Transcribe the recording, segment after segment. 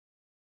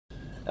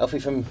Alfie,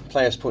 from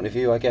players' point of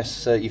view, I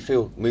guess you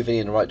feel moving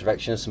in the right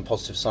direction. Some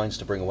positive signs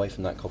to bring away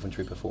from that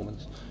Coventry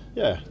performance.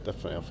 Yeah,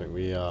 definitely. I think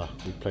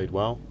we played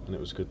well and it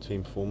was a good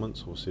team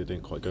performance. Obviously, it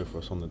didn't quite go for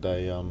us on the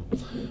day,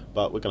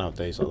 but we're going to have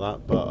days like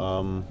that.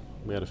 But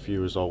we had a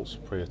few results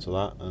prior to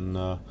that, and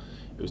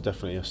it was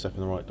definitely a step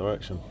in the right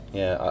direction.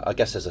 Yeah, I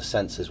guess there's a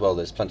sense as well.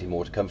 There's plenty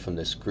more to come from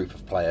this group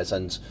of players,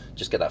 and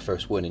just get that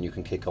first win, and you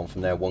can kick on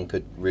from there. One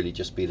could really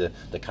just be the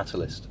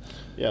catalyst.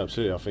 Yeah,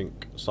 absolutely. I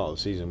think start of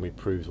the season we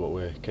proved what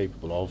we're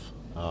capable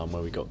of,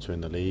 where we got to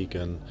in the league,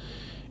 and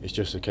it's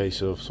just a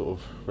case of sort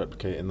of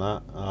replicating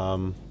that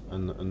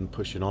and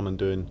pushing on and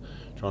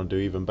trying to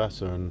do even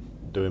better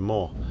and doing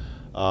more.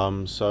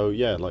 So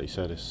yeah, like you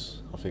said,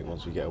 I think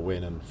once we get a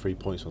win and 3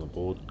 points on the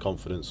board,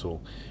 confidence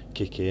will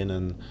kick in,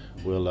 and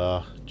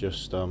we'll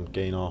just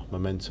gain our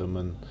momentum.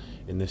 And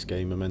in this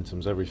game,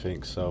 momentum's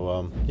everything.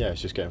 So yeah,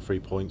 it's just getting 3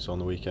 points on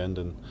the weekend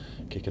and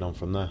kicking on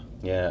from there.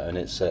 Yeah, and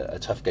it's a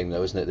tough game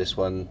though, isn't it? This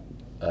one,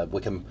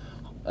 Wycombe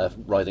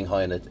riding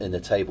high in the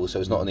table, so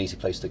it's not an easy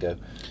place to go.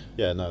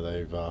 Yeah, no,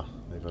 they've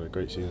had a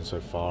great season so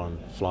far and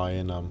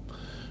flying.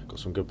 Got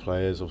some good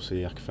players.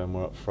 Obviously, Akifem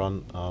were up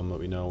front that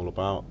we know all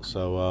about.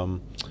 So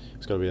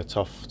it's going to be a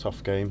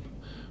tough game.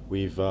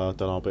 We've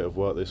done our bit of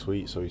work this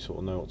week, so we sort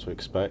of know what to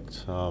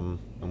expect, and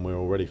we're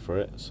all ready for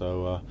it.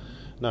 So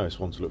no, it's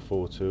one to look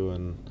forward to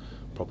and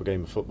proper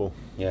game of football.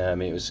 Yeah, I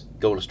mean, it was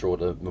goalless draw at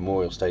the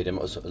Memorial Stadium.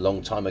 It was a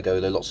long time ago.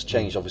 There lots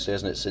changed, obviously,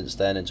 hasn't it, since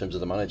then in terms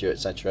of the manager,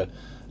 etc.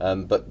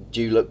 But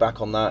do you look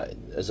back on that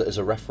as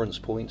a reference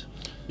point?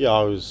 Yeah,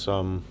 I was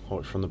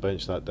watched from the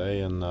bench that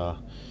day, and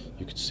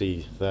you could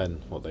see then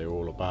what they were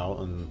all about,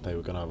 and they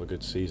were going to have a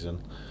good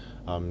season,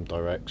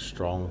 direct,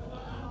 strong.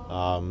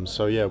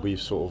 So yeah, we've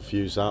sort of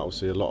used that.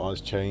 Obviously, a lot has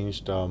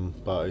changed,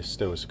 but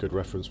it's a good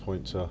reference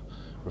point to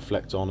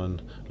reflect on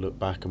and look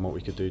back and what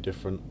we could do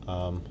different.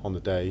 On the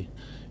day,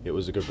 it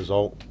was a good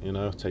result.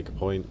 Take a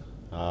point.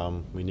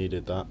 We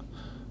needed that.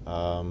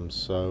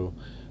 So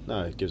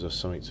no, it gives us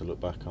something to look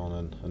back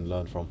on and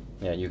learn from.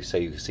 Yeah, you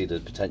can see the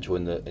potential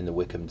in the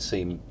Wycombe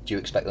team. Do you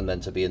expect them then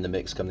to be in the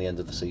mix come the end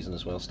of the season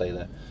as well? Stay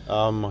there?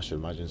 I should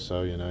imagine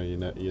so. You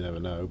never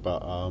know,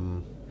 but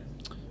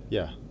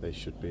yeah, they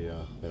should be.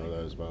 There are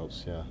those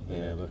belts. Yeah,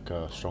 they look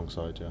a strong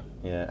side. Yeah.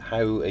 Yeah. How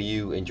are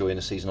you enjoying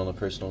the season on a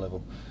personal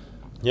level?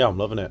 Yeah, I'm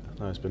loving it.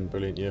 No, it's been a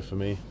brilliant year for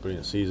me.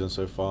 Brilliant season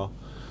so far.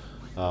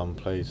 I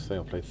think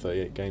I played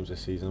 38 games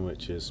this season,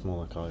 which is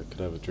more than I could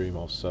ever dream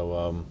of.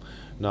 So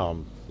no,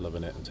 I'm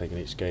loving it and taking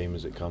each game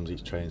as it comes,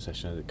 each training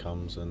session as it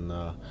comes, and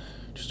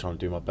just trying to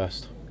do my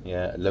best.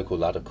 Yeah, local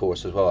lad, of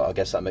course, as well. I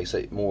guess that makes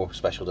it more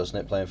special, doesn't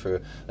it? Playing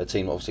for a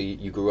team, obviously,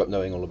 you grew up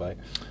knowing all about.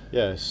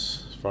 Yeah,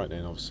 it's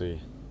frightening.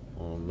 Obviously,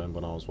 I remember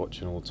when I was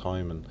watching all the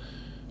time and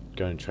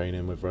going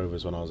training with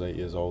Rovers when I was 8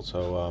 years old.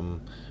 So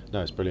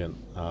no, it's brilliant.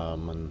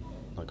 And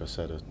like I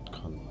said,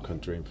 I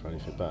couldn't dream for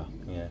anything better.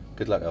 Yeah,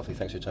 good luck, Alfie.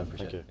 Thanks for your time.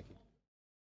 Appreciate it. Thank you.